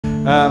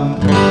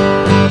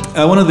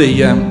One of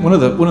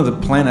the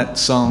Planet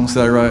songs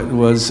that I wrote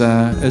was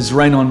is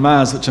 "Rain on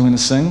Mars," which I'm going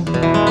to sing.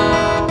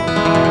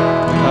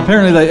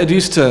 Apparently, they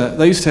used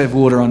to have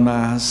water on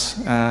Mars,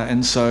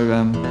 and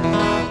so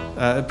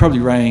it probably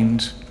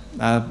rained,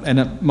 and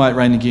it might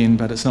rain again,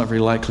 but it's not very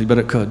likely, but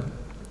it could.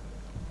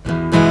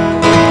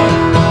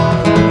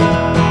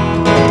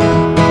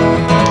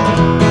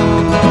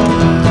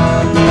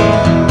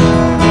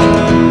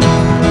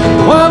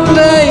 One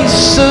day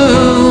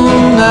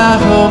soon, I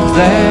hope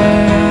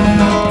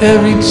that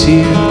every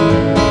tear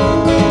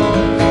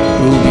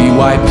will be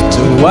wiped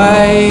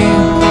away,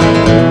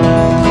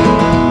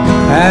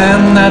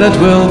 and that it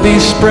will be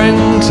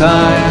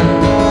springtime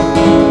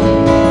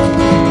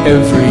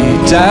every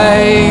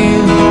day.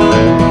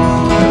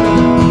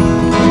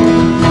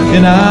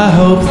 And I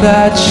hope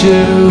that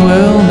you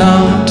will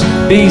not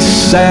be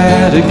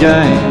sad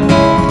again.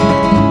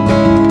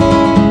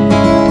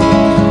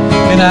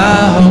 And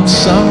I hope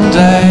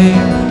someday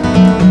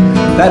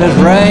that it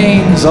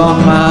rains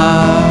on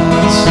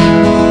Mars.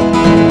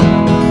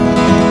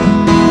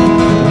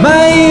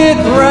 May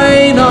it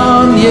rain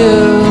on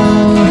you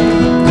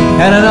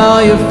and on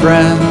all your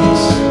friends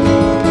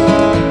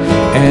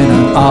and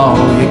on all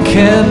your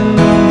kin.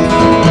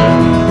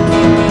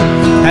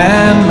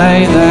 And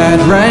may that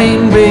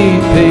rain be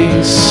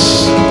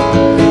peace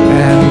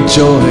and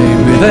joy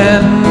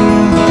within.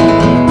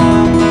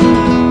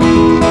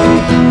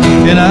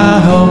 And I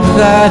hope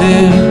that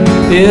it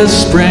is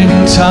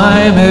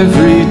springtime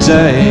every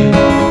day.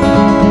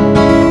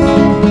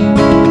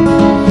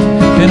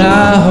 And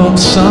I hope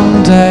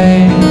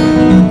someday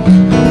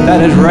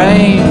that it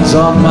rains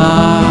on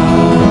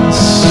Mars.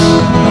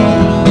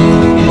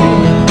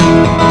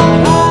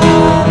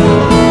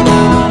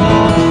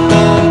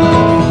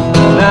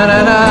 Na na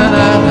na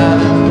na na.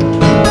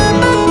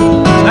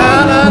 Na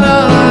na na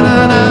na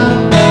na.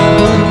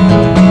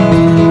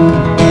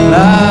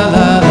 La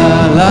la la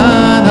la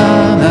na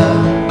na.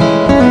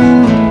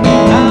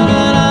 Na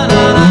na na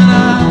na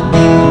na.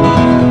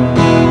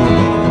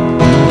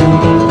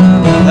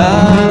 La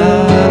la la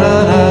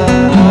la la.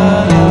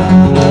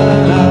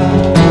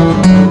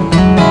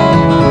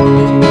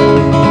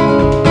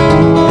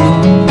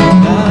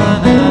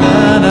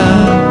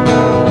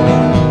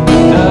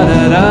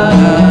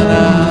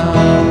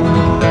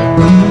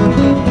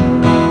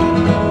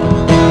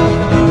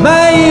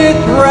 May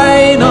it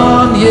rain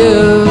on you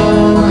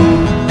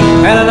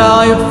and on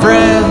all your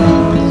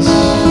friends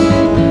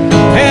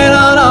and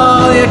on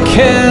all your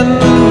kin.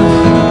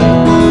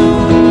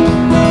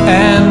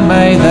 And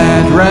may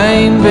that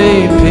rain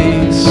be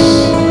peace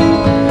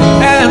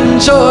and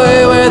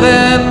joy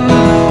within.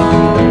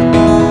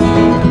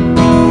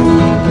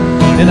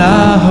 And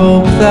I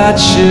hope that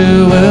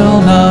you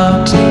will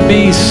not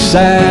be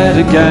sad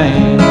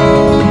again.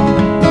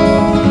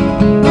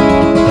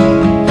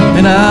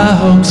 And I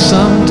hope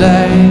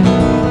someday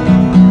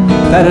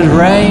that it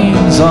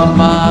rains on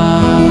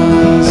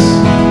Mars.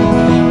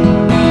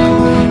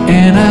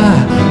 And I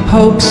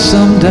hope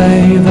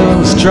someday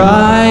those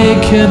dry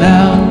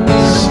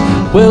canals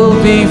will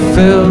be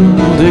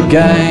filled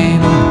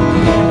again.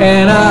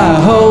 And I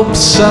hope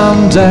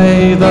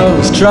someday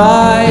those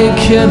dry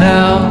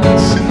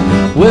canals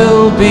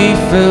will be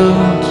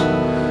filled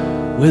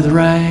with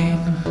rain.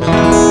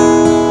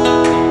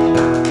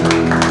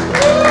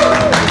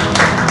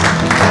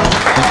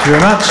 Thank you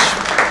very much.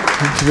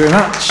 Thank you very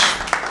much.